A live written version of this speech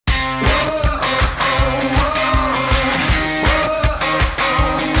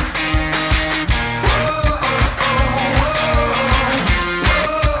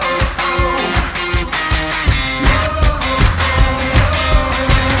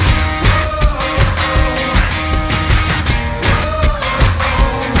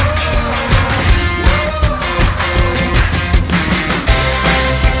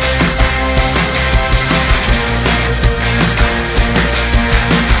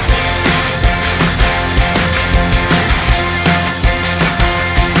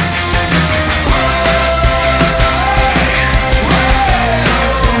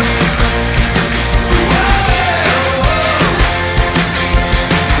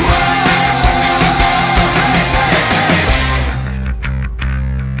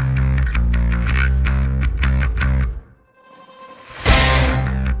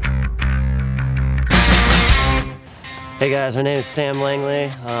Hey guys, my name is Sam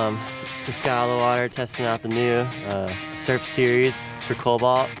Langley. Just got out of the water testing out the new surf series for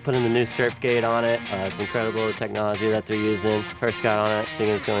Cobalt, putting the new surf gate on it. It's incredible the technology that they're using. First got on it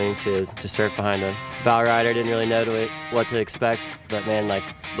thinking it's going to just surf behind them. Bow rider didn't really know what to expect, but man, like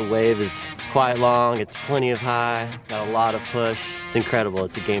the wave is quite long, it's plenty of high, got a lot of push. It's incredible,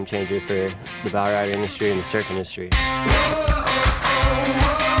 it's a game changer for the bow rider industry and the surf industry.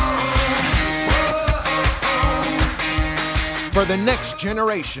 For the next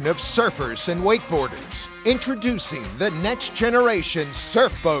generation of surfers and wakeboarders, introducing the next generation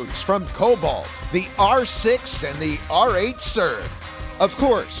surf boats from Cobalt, the R6 and the R8 Surf. Of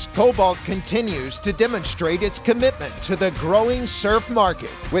course, Cobalt continues to demonstrate its commitment to the growing surf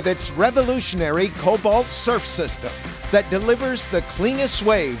market with its revolutionary Cobalt Surf System that delivers the cleanest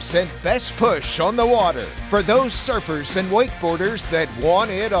waves and best push on the water for those surfers and wakeboarders that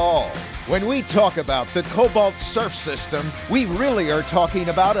want it all. When we talk about the Cobalt Surf System, we really are talking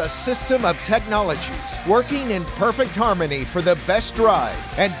about a system of technologies working in perfect harmony for the best ride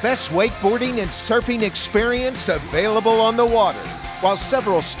and best wakeboarding and surfing experience available on the water. While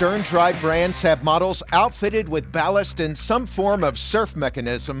several stern drive brands have models outfitted with ballast and some form of surf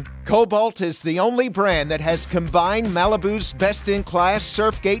mechanism, Cobalt is the only brand that has combined Malibu's best-in-class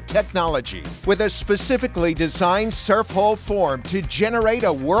surf gate technology with a specifically designed surf hole form to generate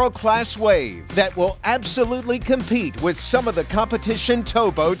a world-class wave that will absolutely compete with some of the competition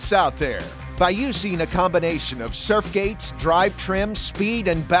towboats out there. By using a combination of surf gates, drive trim, speed,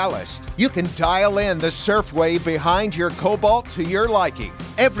 and ballast, you can dial in the surf wave behind your Cobalt to your liking.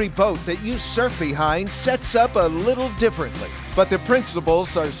 Every boat that you surf behind sets up a little differently, but the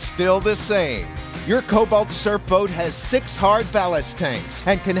principles are still the same. Your Cobalt surf boat has 6 hard ballast tanks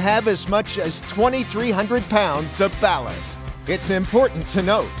and can have as much as 2,300 pounds of ballast. It's important to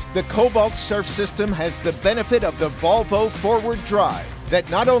note, the Cobalt Surf System has the benefit of the Volvo forward drive that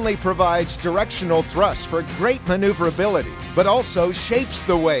not only provides directional thrust for great maneuverability, but also shapes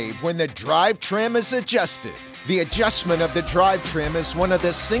the wave when the drive trim is adjusted. The adjustment of the drive trim is one of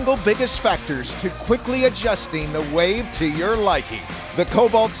the single biggest factors to quickly adjusting the wave to your liking. The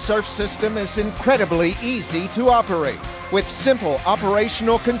Cobalt Surf System is incredibly easy to operate with simple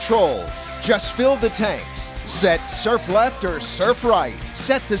operational controls. Just fill the tanks, set surf left or surf right,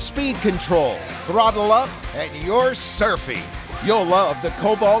 set the speed control, throttle up, and you're surfing. You'll love the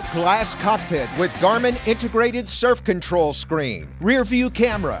Cobalt glass cockpit with Garmin integrated surf control screen, rear view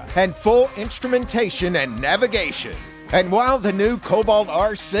camera, and full instrumentation and navigation. And while the new Cobalt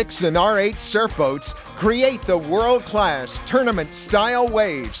R6 and R8 surf boats create the world-class tournament-style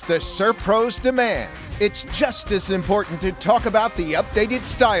waves the surf pros demand, it's just as important to talk about the updated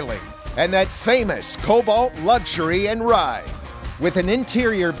styling and that famous Cobalt luxury and ride. With an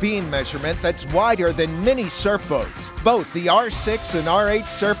interior beam measurement that's wider than many surf boats, both the R6 and R8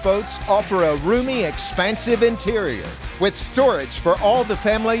 surf boats offer a roomy, expansive interior with storage for all the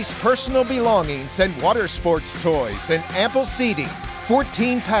family's personal belongings and water sports toys and ample seating.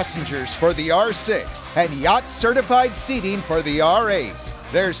 14 passengers for the R6 and yacht-certified seating for the R8.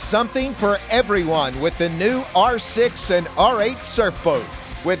 There's something for everyone with the new R6 and R8 surf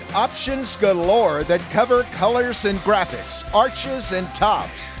boats, with options galore that cover colors and graphics, arches and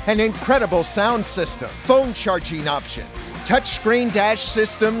tops, an incredible sound system, phone charging options, touchscreen dash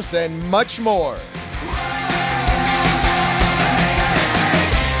systems, and much more.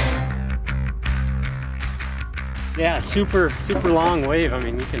 Yeah, super long wave. I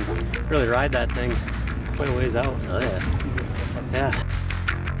mean, you can really ride that thing quite a ways out. Oh yeah. Yeah.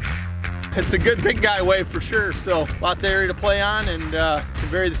 It's a good big guy wave for sure, so lots of area to play on, and can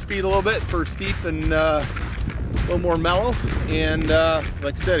vary the speed a little bit for steep and a little more mellow. And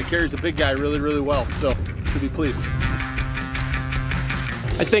like I said, it carries a big guy really well, so should be pleased.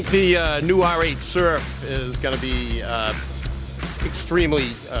 I think the new R8 Surf is going to be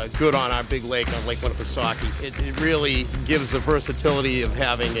extremely good on our big lake, on Lake Winnipesaukee. It really gives the versatility of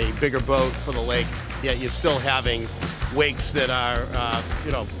having a bigger boat for the lake, yet you're still having wakes that are,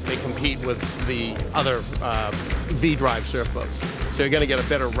 they compete with the other V-drive surf boats. So you're going to get a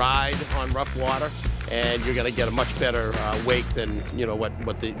better ride on rough water, and you're going to get a much better wake than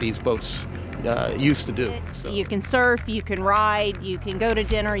what these boats used to do. So. You can surf, you can ride, you can go to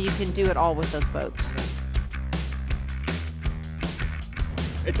dinner, you can do it all with those boats.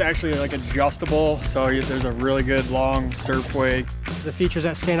 It's actually like adjustable, so there's a really good long surf wake. The features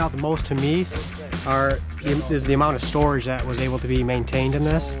that stand out the most to me is the amount of storage that was able to be maintained in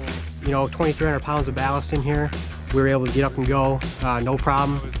this. 2,300 pounds of ballast in here. We were able to get up and go, no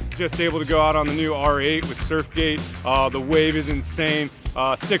problem. Just able to go out on the new R8 with Surfgate. The wave is insane.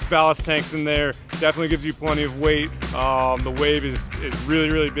 6 ballast tanks in there. Definitely gives you plenty of weight. The wave is really,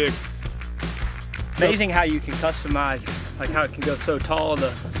 really big. Amazing how you can customize, like how it can go so tall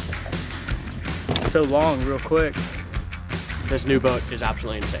to so long real quick. This new boat is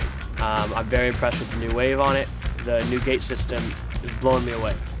absolutely insane. I'm very impressed with the new wave on it. The new gate system is blowing me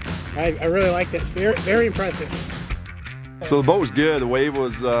away. I really liked it. Very, very impressive. So the boat was good. The wave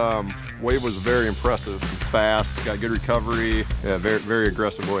was very impressive. Fast, got good recovery. Yeah, very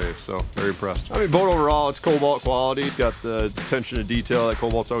aggressive wave. So very impressed. I mean, boat overall, it's Cobalt quality. It's got the attention to detail that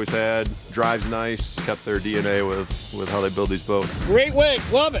Cobalt's always had. Drives nice. Kept their DNA with how they build these boats. Great wave,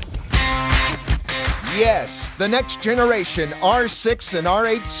 love it. Yes, the next generation R6 and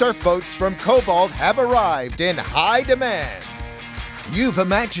R8 surf boats from Cobalt have arrived in high demand. You've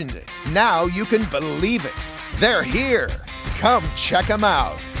imagined it. Now you can believe it. They're here. Come check them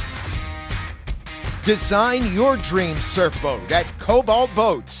out. Design your dream surf boat at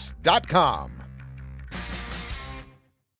cobaltboats.com.